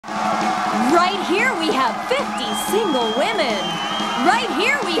Right here we have 50 single women. Right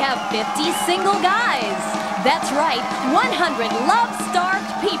here we have 50 single guys. That's right, 100 love-starved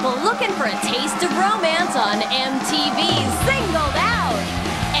people looking for a taste of romance on MTV Singled Out.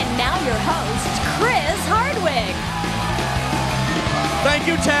 And now your host, Chris Hardwick. Thank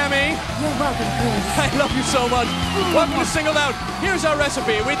you, Tammy. You're welcome, Chris. I love you so much. Welcome to Singled Out. Here's our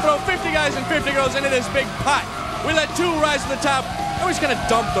recipe. We throw 50 guys and 50 girls into this big pot. We let 2 rise to the top, and we're just gonna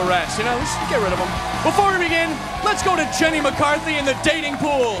dump the rest, you know? Just get rid of them. Before we begin, let's go to Jenny McCarthy in the dating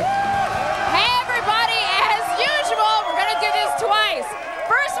pool. Hey, everybody, as usual, we're gonna do this twice.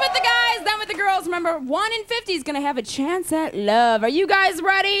 First with the guys, then with the girls. Remember, 1 in 50 is gonna have a chance at love. Are you guys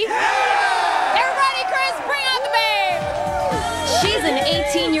ready? Yeah! Everybody, Chris, bring out the babe. She's an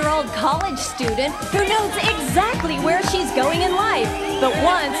 18-year-old college student who knows exactly where she's going in life. But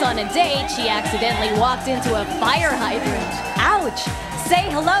once on a date, she accidentally walked into a fire hydrant. Ouch! Say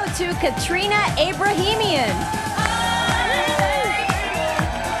hello to Katrina Abrahamian.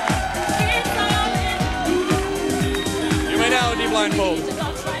 You may now de-blindfold.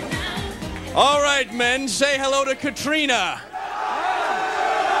 All right, men, say hello to Katrina.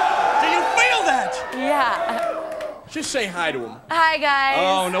 Do you feel that? Yeah. Just say hi to him. Hi, guys.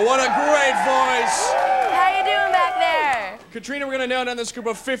 Oh, no, what a great voice. How you doing back there? Katrina, we're going to nail down this group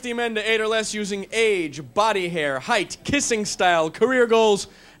of 50 men to 8 or less using age, body hair, height, kissing style, career goals,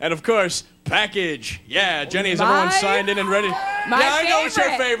 and, of course, package. Yeah, Jenny, is everyone signed in and ready? I know it's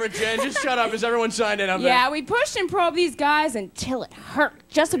your favorite, Jen. Just shut up. Is everyone signed in up there? Yeah, we pushed and probed these guys until it hurt,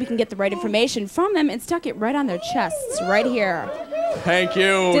 just so we can get the right information from them and stuck it right on their chests, right here. Thank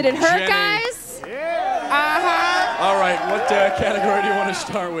you, Did it hurt, Jenny. guys? Uh-huh. All right, what category do you want to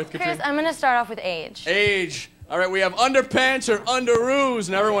start with, Katrina? Chris, I'm going to start off with age. Age. All right, we have underpants or underoos,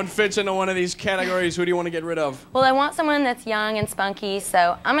 and everyone fits into one of these categories. Who do you want to get rid of? Well, I want someone that's young and spunky,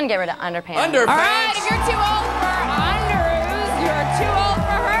 so I'm going to get rid of underpants. Underpants. All right, if you're too old for underoos, you're too old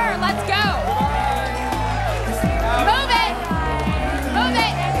for her. Let's go. Move it. Move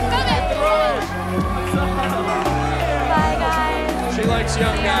it. Move it. Bye, guys. She likes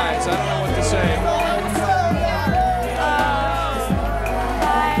young guys. I don't know what to say.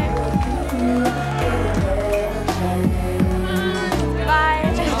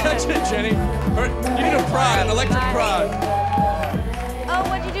 That's it, Jenny. You need a prod, an electric prod. Oh,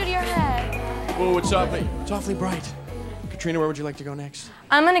 what'd you do to your head? Oh, it's awfully bright. Katrina, where would you like to go next?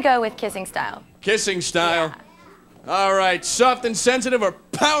 I'm going to go with kissing style. Kissing style. Yeah. All right, soft and sensitive or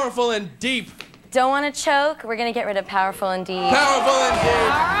powerful and deep? Don't want to choke? We're going to get rid of powerful and deep. Powerful and All deep.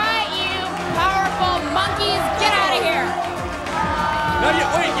 right, you powerful monkeys, get out of here. Now,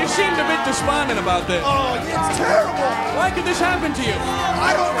 wait, you seemed a bit despondent about this. Oh, it's terrible. Why could this happen to you?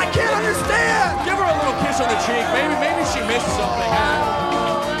 I can't understand. Give her a little kiss on the cheek. Maybe she missed something.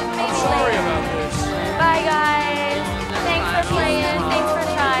 I'm sorry about this. Bye, guys. Thanks for playing. Thanks for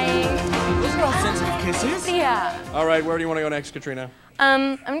trying. Those are all sensitive kisses. Yeah. All right, where do you want to go next, Katrina?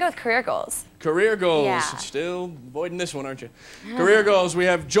 I'm going to go with career goals. Career goals. Yeah. Still avoiding this one, aren't you? Career goals. We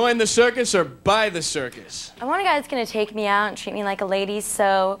have join the circus or buy the circus. I want a guy that's going to take me out and treat me like a lady,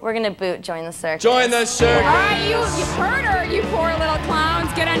 so we're going to join the circus. Join the circus. All right, you heard her, you poor little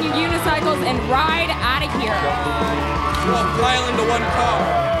clowns. Get on your unicycles and ride out of here. Well, pile into one car.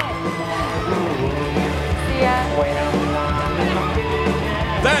 See ya.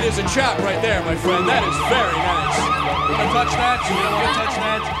 That is a chop right there, my friend. That is very nice. You want to touch that? You don't want to touch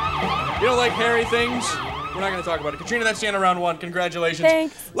that? You don't like hairy things? We're not going to talk about it. Katrina, that's the end of round 1. Congratulations.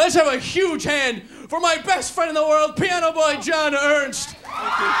 Thanks. Let's have a huge hand for my best friend in the world, piano boy John Ernst.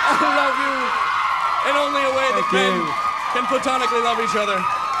 I love you. In only a way that men can platonically love each other.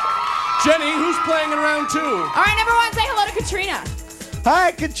 Jenny, who's playing in round 2? All right, number 1, say hello to Katrina.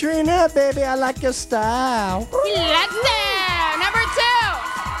 Hi, Katrina, baby. I like your style. Let's go. Number 2.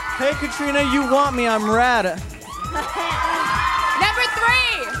 Hey, Katrina, you want me, I'm rad. Number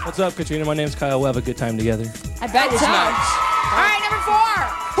 3. What's up, Katrina? My name's Kyle. We'll have a good time together. I bet so. Nice. All right, number 4.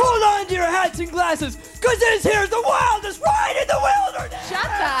 Hold on to your hats and glasses, because this here's the wildest ride in the wilderness! Shut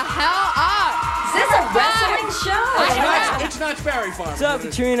the hell up. Is this a wrestling show? It's not Ferry Farm. What's up,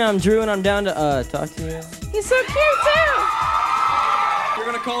 Katrina? I'm Drew, and I'm down to talk to you. He's so cute, too. You're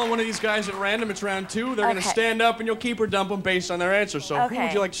going to call on one of these guys at random. It's round 2. They're going to Okay. stand up, and you'll keep or dump them based on their answer. So who Okay.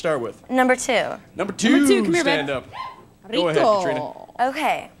 would you like to start with? Number 2. Number 2, Number 2, come here, stand babe. up. Go ahead, Katrina.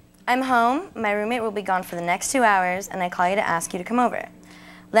 Okay. I'm home. My roommate will be gone for the next 2 hours, and I call you to ask you to come over.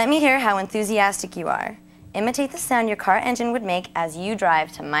 Let me hear how enthusiastic you are. Imitate the sound your car engine would make as you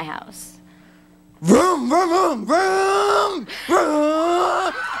drive to my house. Vroom, vroom, vroom, vroom,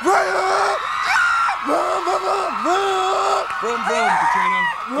 vroom, vroom, vroom, vroom, vroom, Vroom, vroom, Katrina.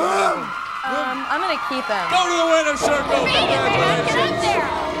 vroom. I'm gonna keep him. Go to the winner's circle. Beat it, man. Get up there.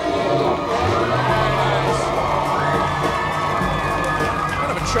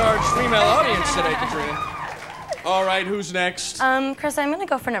 Kind of a charged female audience today, Katrina. All right, who's next? Chris, I'm gonna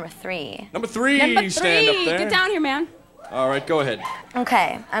go for number 3. Number 3, Number 3. stand up there. Get down here, man. All right, go ahead.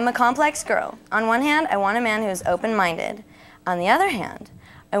 Okay, I'm a complex girl. On one hand, I want a man who's open-minded. On the other hand,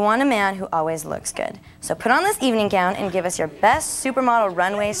 I want a man who always looks good. So put on this evening gown and give us your best supermodel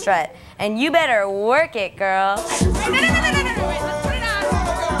runway strut. And you better work it, girl. No. Wait, let's put it on.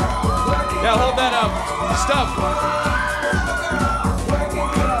 Yeah, hold that up. Stuff.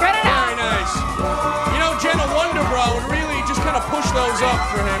 Get it out. Very nice. You know, Jenna Wonderbra would really just kind of push those up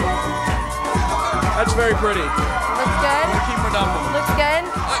for him. That's very pretty. Looks good? Keep her dumping. Looks good?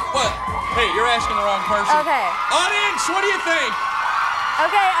 What? Hey, you're asking the wrong person. Okay. Audience, what do you think?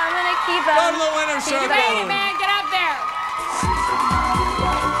 Okay, I'm gonna keep him. Go to the winner's Beat circle. it, man. Get up there.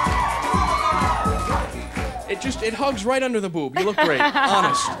 It hugs right under the boob. You look great.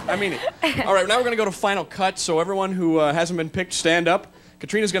 Honest. I mean it. All right, now we're going to go to final cut. So everyone who hasn't been picked, stand up.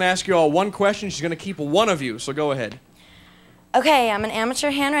 Katrina's going to ask you all one question. She's going to keep one of you, so go ahead. Okay, I'm an amateur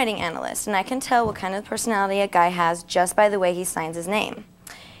handwriting analyst, and I can tell what kind of personality a guy has just by the way he signs his name.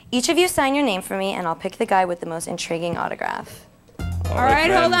 Each of you sign your name for me, and I'll pick the guy with the most intriguing autograph. All right,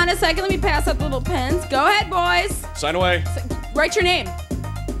 then. hold on a second. Let me pass out the little pens. Go ahead, boys. Sign away. Write your name.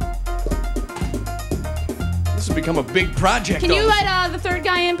 This has become a big project. Can you let the third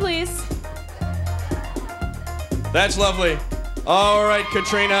guy in, please? That's lovely. All right,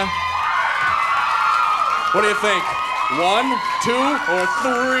 Katrina. What do you think? 1, 2, or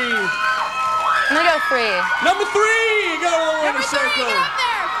 3? I'm gonna go 3. Number 3! Go to the winner's circle. Get up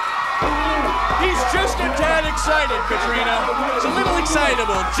there. He's just a tad excited, Katrina. It's a little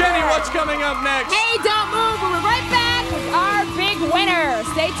excitable. Jenny, what's coming up next? Hey, don't move. We'll be right back with our big winner.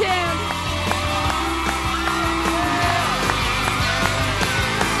 Stay tuned.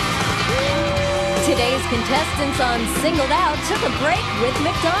 Today's contestants on Singled Out took a break with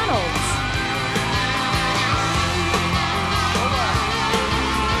McDonald's.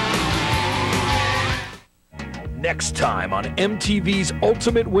 Next time on MTV's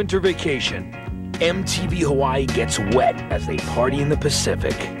Ultimate Winter Vacation, MTV Hawaii gets wet as they party in the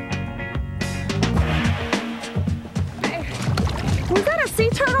Pacific. Was that a sea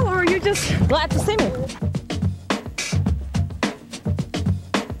turtle, or are you just glad to see me?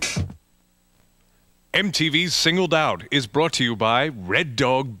 MTV's Singled Out is brought to you by Red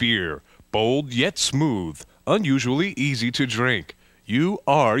Dog Beer. Bold yet smooth, unusually easy to drink. You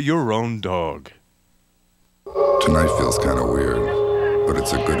are your own dog. Tonight feels kind of weird, but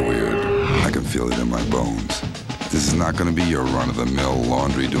it's a good weird. I can feel it in my bones. This is not going to be your run-of-the-mill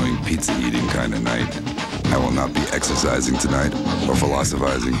laundry-doing, pizza-eating kind of night. I will not be exercising tonight, or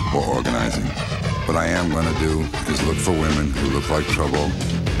philosophizing, or organizing. What I am going to do is look for women who look like trouble,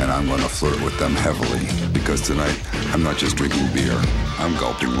 and I'm going to flirt with them heavily, because tonight I'm not just drinking beer, I'm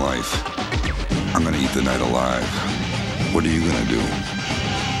gulping life. I'm going to eat the night alive. What are you going to do?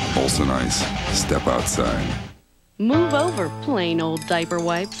 Olsen Ice, step outside. Move over, plain old diaper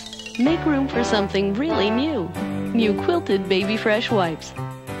wipes. Make room for something really new. New quilted Baby Fresh wipes.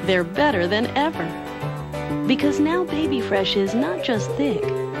 They're better than ever. Because now Baby Fresh is not just thick,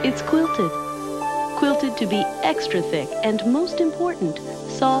 it's quilted. Quilted to be extra thick and, most important,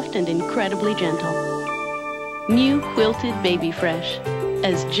 soft and incredibly gentle. New quilted Baby Fresh.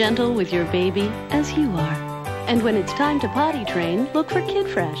 As gentle with your baby as you are. And when it's time to potty train, look for Kid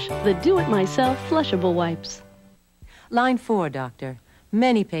Fresh, the do-it-myself flushable wipes. Line 4, doctor.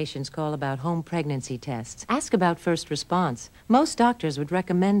 Many patients call about home pregnancy tests. Ask about first response. Most doctors would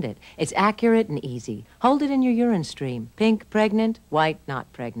recommend it. It's accurate and easy. Hold it in your urine stream. Pink, pregnant, white,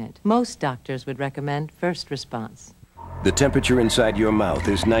 not pregnant. Most doctors would recommend first response. The temperature inside your mouth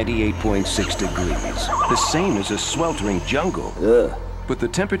is 98.6 degrees. The same as a sweltering jungle. Ugh. But the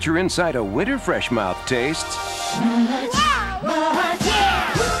temperature inside a Winter Fresh mouth tastes...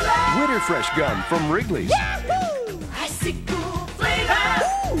 Winter Fresh gum from Wrigley's. Icy cool flavor,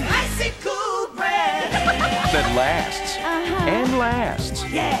 icy cool bread. That lasts, and lasts,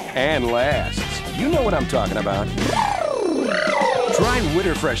 and lasts. You know what I'm talking about. Try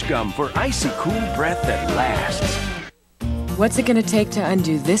Winter Fresh gum for icy cool breath that lasts. What's it gonna take to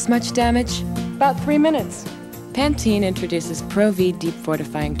undo this much damage? About 3 minutes. Pantene introduces Pro-V Deep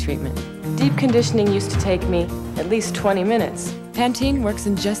Fortifying Treatment. Deep conditioning used to take me at least 20 minutes. Pantene works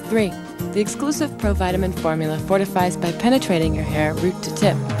in just 3. The exclusive Pro-Vitamin formula fortifies by penetrating your hair root to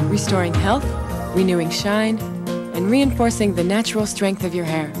tip, restoring health, renewing shine, and reinforcing the natural strength of your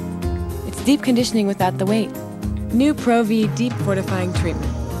hair. It's deep conditioning without the weight. New Pro-V Deep Fortifying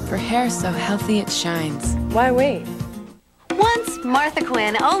Treatment for hair so healthy it shines. Why wait? Once, Martha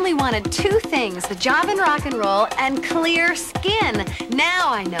Quinn only wanted two things, a job in rock and roll and clear skin. Now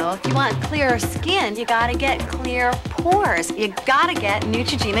I know if you want clearer skin, you gotta get clear pores. You gotta get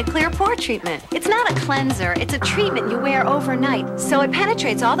Neutrogena Clear Pore Treatment. It's not a cleanser, it's a treatment you wear overnight. So it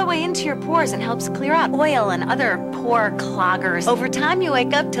penetrates all the way into your pores and helps clear out oil and other pore cloggers. Over time, you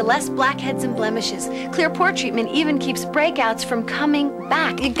wake up to less blackheads and blemishes. Clear Pore Treatment even keeps breakouts from coming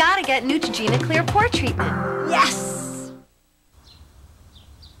back. You gotta get Neutrogena Clear Pore Treatment. Yes!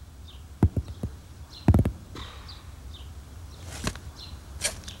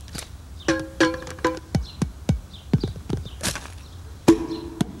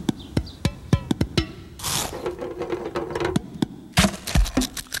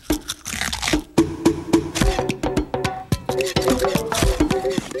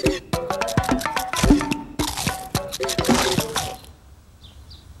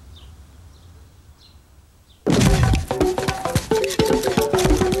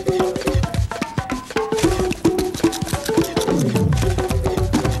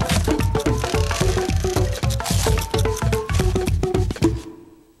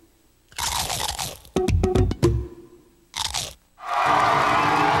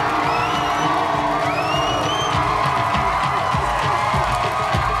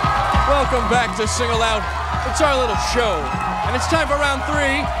 Welcome back to Singled Out. It's our little show. And it's time for round 3,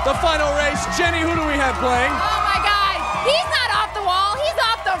 the final race. Jenny, who do we have playing? Oh my God, he's not off the wall, he's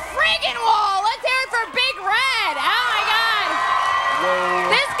off the friggin' wall. Let's hear it for Big Red. Oh my God.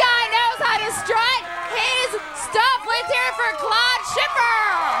 Whoa. This guy knows how to strut his stuff. Let's hear it for Claude Schiffer.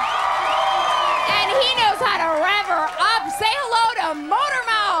 And he knows how to rev her up. Say hello to Motor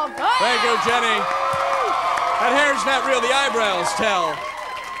Mouth. Oh, Thank you, Jenny. That hair's not real, the eyebrows tell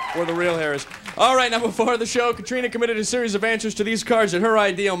where the real hair is. All right, now before the show, Katrina committed a series of answers to these cards that her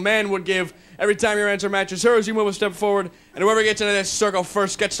ideal man would give. Every time your answer matches hers, you move a step forward, and whoever gets into this circle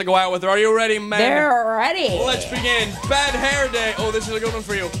first gets to go out with her. Are you ready, man? They're ready. Let's begin. Bad hair day. Oh, this is a good one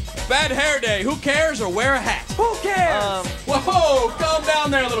for you. Bad hair day. Who cares or wear a hat? Who cares? Whoa, calm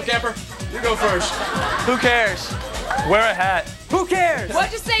down there, little camper. You go first. Who cares? Wear a hat. Who cares?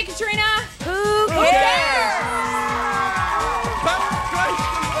 What'd you say, Katrina? Who cares?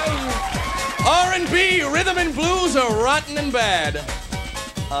 R&B, rhythm and blues are rotten and bad.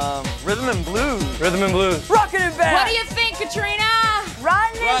 Rhythm and blues. Rhythm and blues. Rockin' and bad. What do you think, Katrina?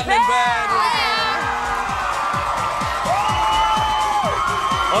 Rotten and bad.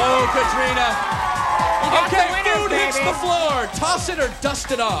 Oh, Katrina. Okay, winners, food hits baby. the floor. Toss it or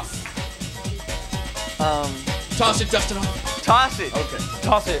dust it off. Toss it, dust it off. Toss it. Okay.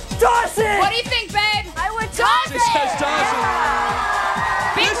 Toss it. Toss it. What do you think, babe? I would Toss toss it. This says toss it.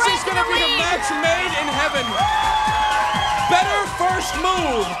 Big This Red's is going to be the lead. match made in heaven. Better first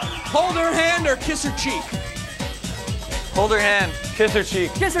move. Hold her hand or kiss her cheek. Hold her hand. Kiss her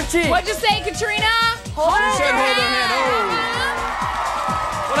cheek. Kiss her cheek. What'd you say, Katrina? Hold She her said hold her hand. hand. Oh.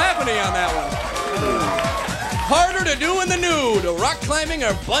 What happened to you on that one? Harder to do in the nude. Rock climbing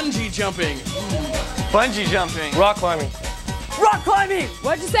or bungee jumping? Bungee jumping. Rock climbing. Rock climbing.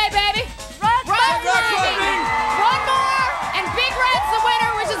 What'd you say, baby? Rock climbing. Rock climbing. One more, and Big Red's the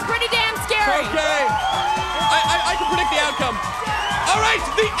winner, which is pretty damn scary. Okay. I can predict the outcome. All right,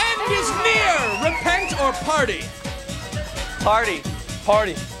 the end is near. Repent or party? Party.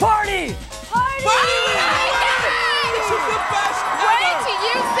 Party. Party. Party! This is the best ever. Wait till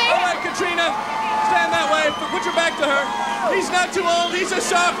you see. All right, Katrina, stand that way. Put your back to her. He's not too old. He's a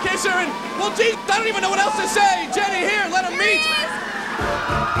soft kisser, and well, gee, I don't even know what else to say. Jenny, here, let him meet.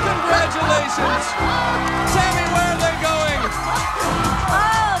 Congratulations. Sammy, where are they going?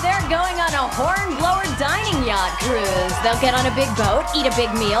 Oh, they're going on a hornblower dining yacht cruise. They'll get on a big boat, eat a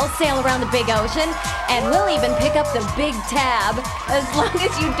big meal, sail around the big ocean, and we'll even pick up the big tab as long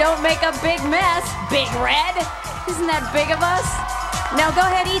as you don't make a big mess, Big Red. Isn't that big of us? Now go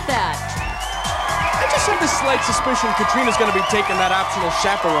ahead, eat that. I just have this slight suspicion Katrina's going to be taking that optional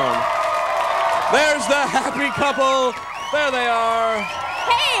chaperone. There's the happy couple. There they are.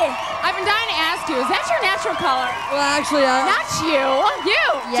 Hey, I've been dying to ask you, is that your natural color? Well, actually, Not you. You.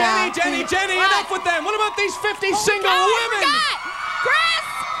 Yeah. Jenny, enough with them. What about these 50 single I women? forgot. Chris,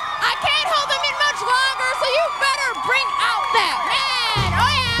 I can't hold them in much longer, so you better bring out that man.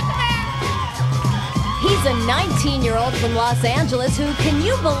 Oh, yeah, come here. He's a 19-year-old from Los Angeles who, can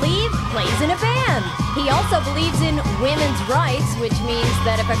you believe, plays in a band. He also believes in women's rights, which means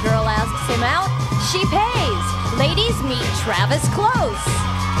that if a girl asks him out, she pays. Ladies, meet Travis Close.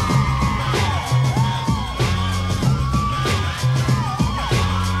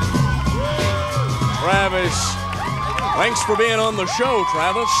 Travis. Thanks for being on the show,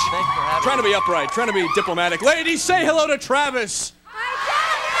 Travis. Thank you for having me. Trying to be upright, trying to be diplomatic. Ladies, say hello to Travis.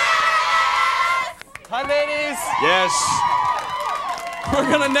 Hi, ladies. Yes. We're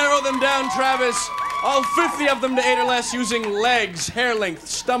gonna narrow them down, Travis. All 50 of them to 8 or less using legs, hair length,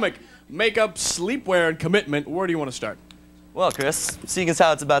 stomach, makeup, sleepwear, and commitment. Where do you want to start? Well, Chris, seeing as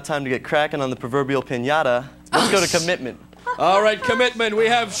how it's about time to get cracking on the proverbial piñata, let's go to commitment. All right, commitment. We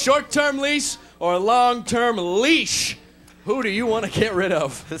have short-term lease or long-term leash. Who do you want to get rid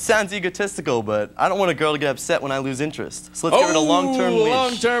of? It sounds egotistical, but I don't want a girl to get upset when I lose interest. So let's get rid of long-term leash.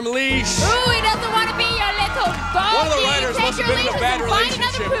 Long-term leash. Ooh, he doesn't want to be your little dog. One of the writers must have been in a bad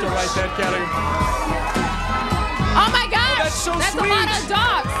relationship to write that category. Oh my gosh, that's so that's sweet. a lot of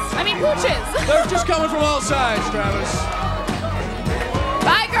dogs. I mean, pooches. They're just coming from all sides, Travis.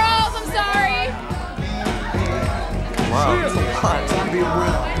 Bye, girls. I'm sorry. Wow, that's a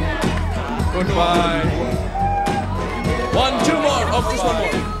lot. Goodbye. Two more. Oh, just one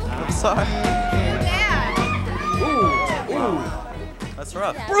more. I'm sorry. Ooh. That's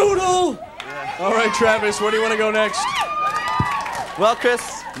rough. Brutal. Yeah. All right, Travis, where do you want to go next? Well,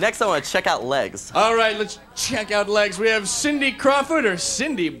 Chris, next I want to check out legs. All right, let's check out legs. We have Cindy Crawford or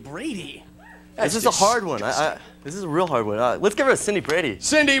Cindy Brady. This is a hard one. This is a real hard one. Let's give her a Cindy Brady.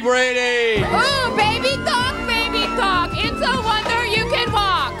 Cindy Brady. Ooh, baby talk, baby talk. It's a wonder you can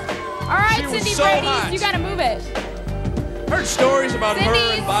walk. All right, Cindy so Brady, hot. you got to move it. Heard stories about her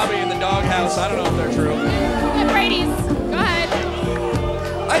Cindy's. and Bobby in the doghouse. I don't know if they're true. Yeah, Brady's. Go ahead.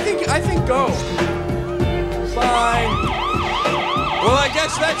 I think go. Fine. Well, I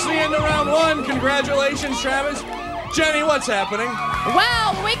guess that's the end of round one. Congratulations, Travis. Jenny, what's happening?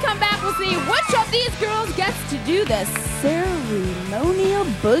 Well, when we come back, we'll see which of these girls gets to do the ceremonial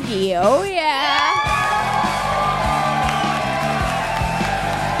boogie. Oh, yeah.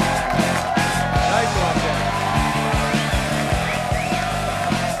 Nice one, Jenny.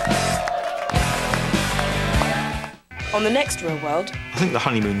 On the next real world, I think the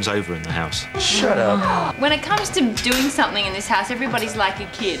honeymoon's over in the house. Shut up. When it comes to doing something in this house, everybody's like a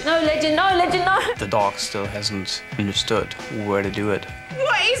kid. No, legend, no, legend, no. The dog still hasn't understood where to do it.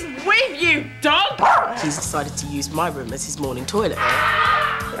 what is with you, dog? He's decided to use my room as his morning toilet.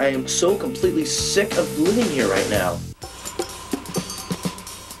 I am so completely sick of living here right now.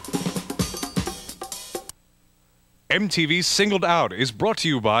 MTV Singled Out is brought to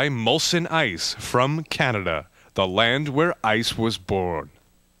you by Molson Ice from Canada, the land where ice was born.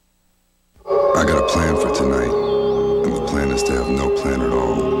 I got a plan for tonight, and the plan is to have no plan at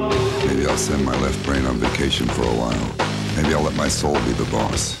all. Maybe I'll send my left brain on vacation for a while. Maybe I'll let my soul be the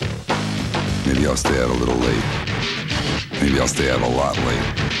boss. Maybe I'll stay out a little late. Maybe I'll stay out a lot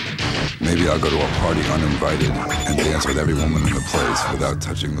late. Maybe I'll go to a party uninvited and dance with every woman in the place without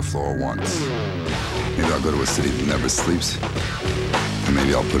touching the floor once. Maybe I'll go to a city that never sleeps, and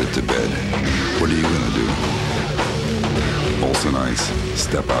maybe I'll put it to bed. What are you gonna do? Molson Ice,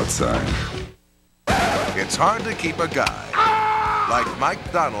 step outside. It's hard to keep a guy like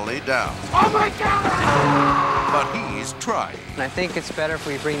Mike Donnelly down. Oh my God! But he's trying. I think it's better if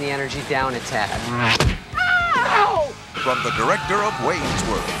we bring the energy down a tad. Ow! From the director of Wayne's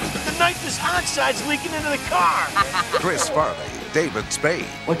World, The nitrous oxide's leaking into the car. Chris Farley, David Spade,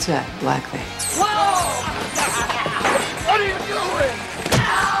 What's that? Blackface. Whoa! What are you doing?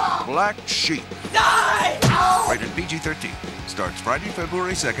 Black Sheep. Die! Rated PG-13. Starts Friday,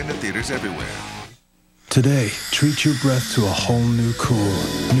 February 2nd in theaters everywhere. Today, treat your breath to a whole new cool.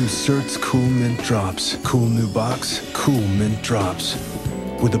 New Certs Cool Mint Drops. Cool new box, cool mint drops.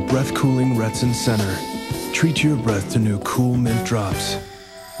 With a breath-cooling retin center. Treat your breath to new Cool Mint Drops.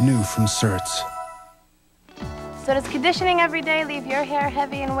 New from Certs. So does conditioning every day leave your hair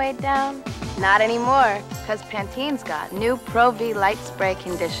heavy and weighed down? Not anymore, because Pantene's got new Pro V Light Spray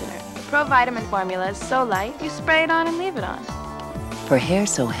Conditioner. The Pro Vitamin formula is so light, you spray it on and leave it on. For hair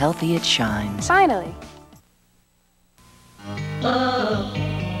so healthy it shines. Finally.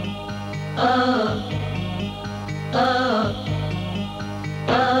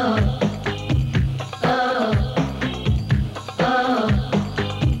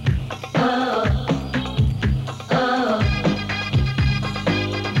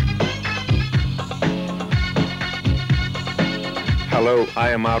 Hello, I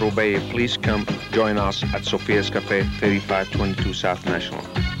am Aro Bey. Please come join us at Sophia's Cafe, 3522 South National.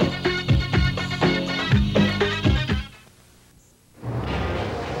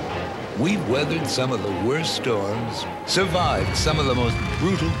 We've weathered some of the worst storms, survived some of the most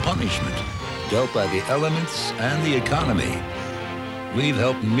brutal punishment, dealt by the elements and the economy. We've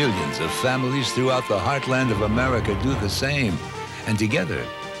helped millions of families throughout the heartland of America do the same. And together,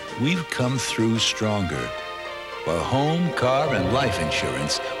 we've come through stronger. For home, car, and life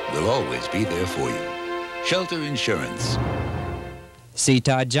insurance, we'll always be there for you. Shelter Insurance. See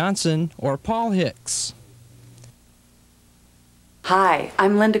Todd Johnson or Paul Hicks. Hi,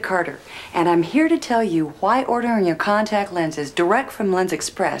 I'm Linda Carter, and I'm here to tell you why ordering your contact lenses direct from Lens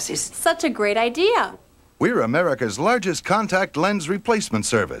Express is such a great idea. We're America's largest contact lens replacement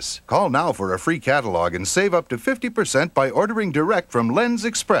service. Call now for a free catalog and save up to 50% by ordering direct from Lens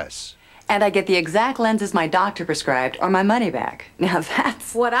Express. And I get the exact lenses my doctor prescribed or my money back. Now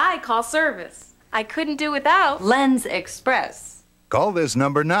that's What I call service. I couldn't do without. Lens Express. Call this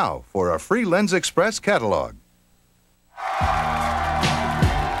number now for a free Lens Express catalog.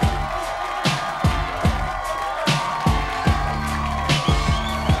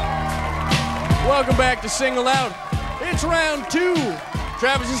 Welcome back to Singled Out. It's round 2.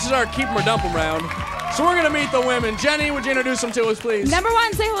 Travis, this is our keep 'em or dump 'em round. So we're going to meet the women. Jenny, would you introduce them to us, please? Number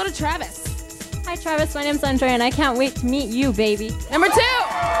 1, say hello to Travis. Hi, Travis. My name's Andre, and I can't wait to meet you, baby. Number 2.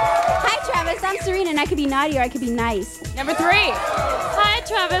 Hi, Travis. I'm Serena, and I could be naughty or I could be nice. Number 3. Hi,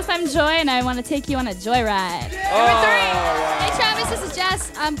 Travis. I'm Joy, and I want to take you on a joyride. Number 3. Hey, Travis. This is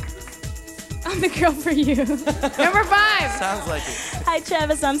Jess. I'm the girl for you. Number 5. Sounds like it. Hi,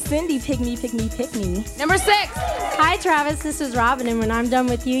 Travis. I'm Cindy. Pick me, pick me, pick me. Number 6. Hi, Travis. This is Robin, and when I'm done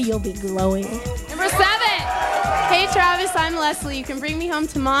with you, you'll be glowing. Number 7. Hey, Travis. I'm Leslie. You can bring me home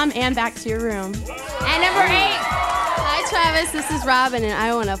to Mom and back to your room. And number 8. Hi, Travis. This is Robin, and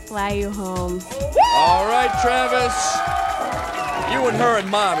I want to fly you home. All right, Travis. You and her and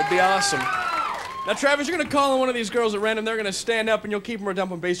Mom, it'd be awesome. Now, Travis, you're going to call on one of these girls at random. They're going to stand up, and you'll keep them or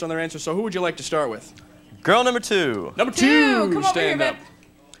dump them based on their answers. So who would you like to start with? Girl number 2. Number 2, Come over stand here, up. babe.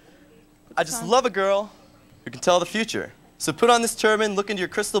 I just love a girl who can tell the future. So put on this turban, look into your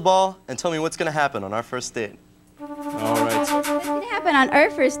crystal ball, and tell me what's going to happen on our first date. All right. What's gonna happen on our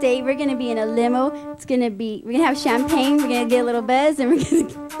first date? We're gonna be in a limo. We're gonna have champagne. We're gonna get a little buzz, and we're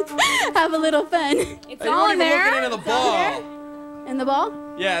gonna have a little fun. It's Hey, you all weren't in even there. looking into the ball. In the ball?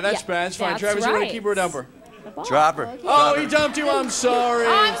 Yeah, that's bad. That's fine. That's Travis, you want to right. keep her or dump her? Drop her. Oh, he dumped you. I'm sorry.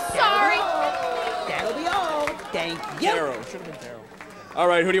 I'm sorry. That'll be all. Thank you. Taro. Should have been Taro. All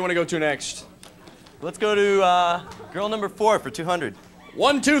right, who do you want to go to next? Let's go to girl number 4 for 200.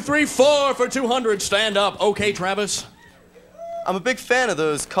 1, 2, 3, 4 for 200. Stand up. Okay, Travis. I'm a big fan of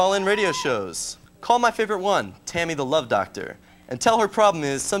those call-in radio shows. Call my favorite one, Tammy the Love Doctor, and tell her problem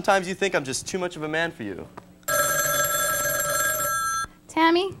is sometimes you think I'm just too much of a man for you.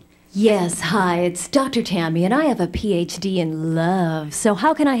 Tammy? Yes, hi, it's Dr. Tammy, and I have a PhD in love. So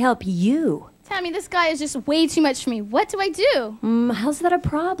how can I help you? Tammy, this guy is just way too much for me. What do I do? How's that a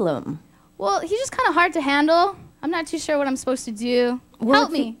problem? Well, he's just kind of hard to handle. I'm not too sure what I'm supposed to do.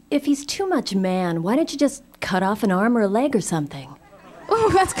 Help me. If he's too much man, why don't you just cut off an arm or a leg or something? Oh,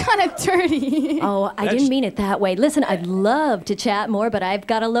 that's kind of dirty. Oh, I didn't mean it that way. Listen, I'd love to chat more, but I've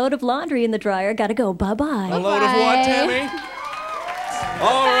got a load of laundry in the dryer. Gotta go. Bye-bye. A load of what, Tammy?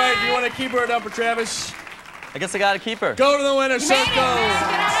 All right, do you want to keep her or dump her, Travis? I guess I gotta keep her. Go to the winner's circle.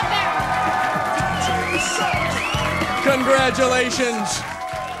 Congratulations.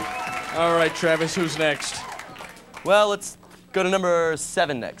 All right, Travis, who's next? Well, let's go to number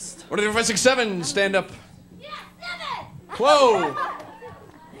 7 next. What are the pressing 7? Stand up. Yeah, 7. Whoa.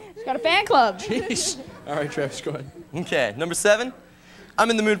 She's got a fan club. Jeez. All right, Travis, go ahead. Okay, number 7.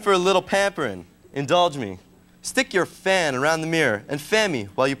 I'm in the mood for a little pampering. Indulge me. Stick your fan around the mirror and fan me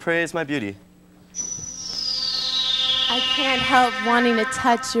while you praise my beauty. I can't help wanting to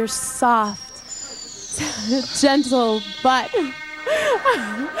touch your soft, gentle butt.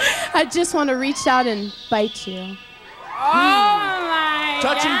 I just want to reach out and bite you. Oh my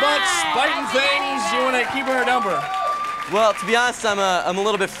Touching God. butts, biting things. You want to keep her or dump her? Well, to be honest, I'm a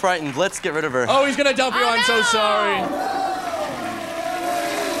little bit frightened. Let's get rid of her. Oh, he's going to dump you. I'm so sorry.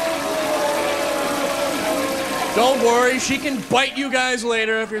 Don't worry, she can bite you guys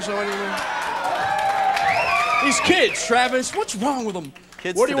later if you're so anything. These kids, Travis, what's wrong with them?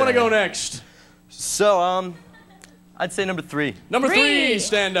 Kids Where do you want to today. go next? So, I'd say number 3. Number 3,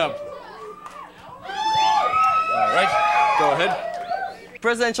 stand up. All right, go ahead.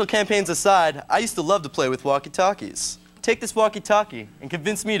 Presidential campaigns aside, I used to love to play with walkie-talkies. Take this walkie-talkie and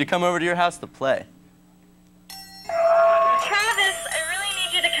convince me to come over to your house to play. Travis, I really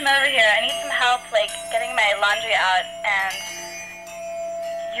need you to come over here. I need some help, like, getting my laundry out, and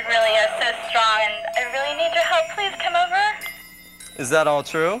you really are so strong, and I really need your help. Please come over. Is that all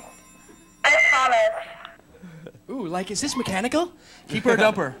true? I promise. Ooh, like, is this mechanical? Keep her or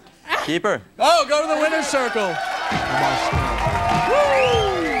dump her? Keep her. Oh, go to the winner's circle.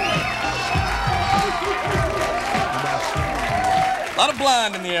 A lot of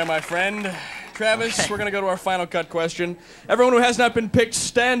blonde in the air, my friend. Travis, we're going to go to our final cut question. Everyone who has not been picked,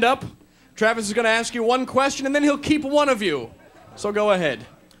 stand up. Travis is going to ask you one question, and then he'll keep one of you. So go ahead.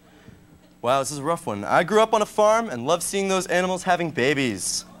 Wow, this is a rough one. I grew up on a farm and love seeing those animals having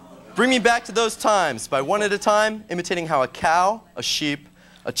babies. Bring me back to those times by one at a time, imitating how a cow, a sheep,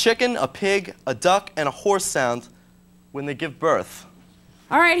 a chicken, a pig, a duck, and a horse sound when they give birth.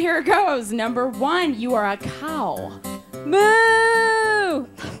 All right, here it goes. Number 1, you are a cow. Moo!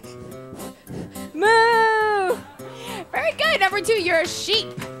 Moo! Very good. Number 2, you're a sheep.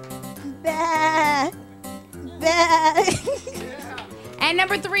 Bah! Bah! And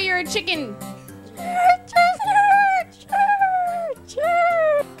number 3, you're a chicken.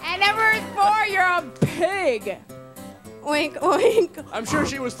 And number 4, you're a pig. Oink, oink. I'm sure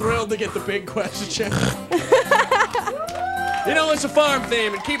she was thrilled to get the big question. You know, it's a farm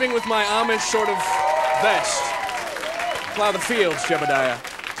theme, in keeping with my Amish sort of vest. Plow the fields, Jebediah.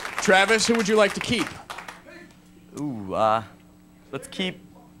 Travis, who would you like to keep? Ooh, let's keep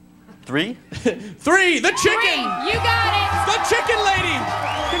 3. 3, the chicken! 3, you got it! The chicken lady!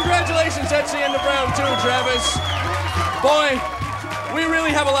 Congratulations, that's the end of round 2, Travis. Boy, we really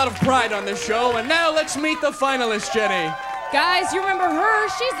have a lot of pride on this show, and now let's meet the finalist, Jenny. Guys, you remember her?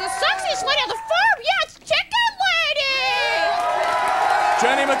 She's the sexiest lady on the farm! Yeah, it's Chicken Lady!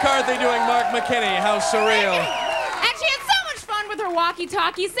 Jenny McCarthy doing Mark McKinney. How surreal. And she had so much fun with her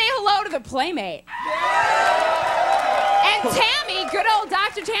walkie-talkie. Say hello to the Playmate. And Tammy, good old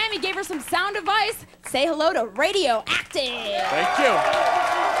Dr. Tammy, gave her some sound advice. Say hello to Radioactive. Thank you.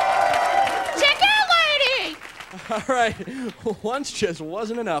 Chicken Lady! All right, once just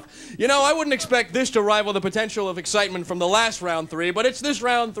wasn't enough. You know, I wouldn't expect this to rival the potential of excitement from the last round 3, but it's this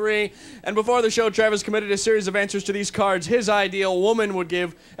round 3, and before the show, Travis committed a series of answers to these cards his ideal woman would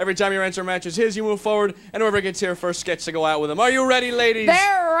give. Every time your answer matches his, you move forward, and whoever gets here first gets to go out with him. Are you ready, ladies?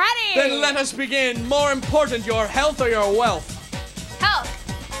 They're ready! Then let us begin. More important, your health or your wealth? Health.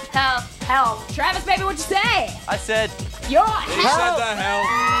 Health. Health. Travis, baby, what'd you say? I said... Your He health. said the health.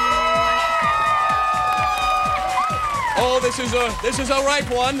 Oh, this is a ripe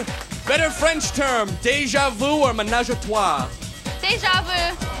one. Better French term, déjà vu or ménage à trois? Déjà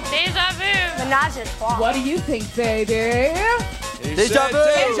vu. Déjà vu. Ménage à trois. What do you think, baby? Déjà vu.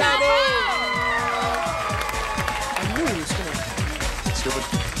 Déjà vu. I knew he was gonna... Stupid.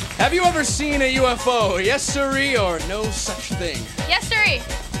 Have you ever seen a UFO? Yes, sirree, or no such thing? Yes, sirree.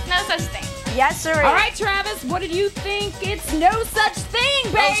 No such thing. Yes, sir. All right, Travis, what did you think? It's no such thing,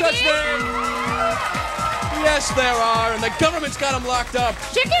 baby. No such thing. Yes, there are, and the government's got them locked up.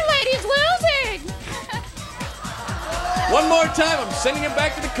 Chicken Lady's losing. One more time, I'm sending him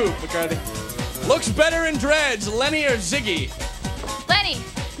back to the coop, McCarthy. Looks better in dreads, Lenny or Ziggy? Lenny.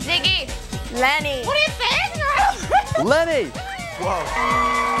 Ziggy. Lenny. What do you think? Lenny. Whoa.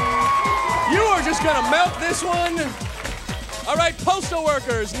 You are just gonna melt this one. All right, postal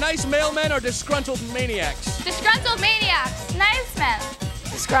workers, nice mailmen or disgruntled maniacs? Disgruntled maniacs. Nice men.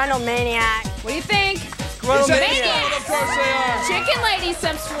 Disgruntled maniac. What do you think? Disgruntled maniacs. Of course they are. Chicken Lady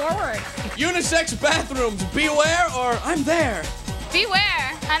steps forward. Unisex bathrooms, beware or I'm there?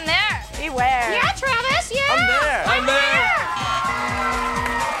 Beware. I'm there. Beware. Yeah, Travis, yeah. I'm there. I'm there.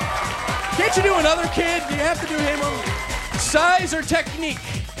 Can't you do another kid? Do you have to do him? Size or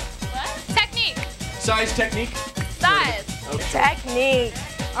technique? What? Technique. Size, technique? Size. Okay. Technique.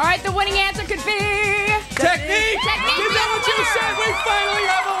 All right, the winning answer could be... Technique! Is that what you said? We finally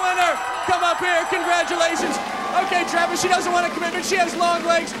have a winner! Come up here, congratulations. Okay, Travis, she doesn't want a commitment. She has long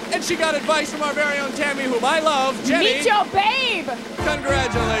legs, and she got advice from our very own Tammy, whom I love, Jenny. Meet your babe!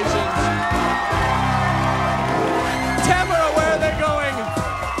 Congratulations. Tamara, where are they going?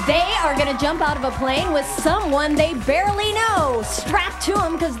 They are going to jump out of a plane with someone they barely know. Strapped to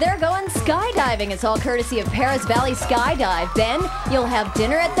them because they're going skydiving. It's all courtesy of Paris Valley Skydive. Then you'll have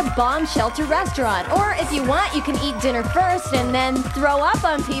dinner at the Bomb Shelter restaurant. Or if you want, you can eat dinner first and then throw up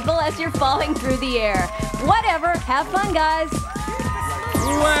on people as you're falling through the air. Whatever. Have fun, guys.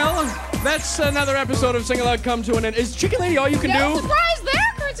 Well, that's another episode of Singled Out come to an end. Is Chicken Lady all you can do? Surprise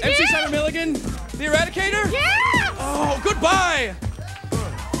there, Kurtz. MC Simon Milligan? The Eradicator? Yeah! Oh, goodbye!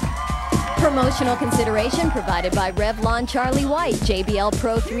 Promotional consideration provided by Revlon Charlie White, JBL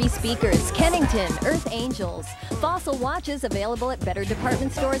Pro 3 speakers, Kennington, Earth Angels, Fossil watches available at better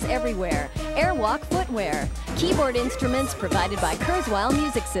department stores everywhere, Airwalk footwear, keyboard instruments provided by Kurzweil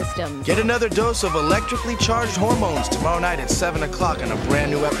Music Systems. Get another dose of electrically charged hormones tomorrow night at 7 o'clock on a brand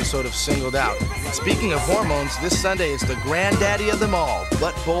new episode of Singled Out. Speaking of hormones, this Sunday is the granddaddy of them all,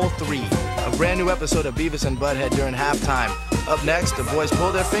 Butt Bowl 3, a brand new episode of Beavis and Butthead during halftime. Up next, the boys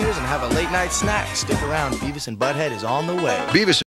pull their fingers and have a late night snack. Stick around, Beavis and Butthead is on the way. Beavis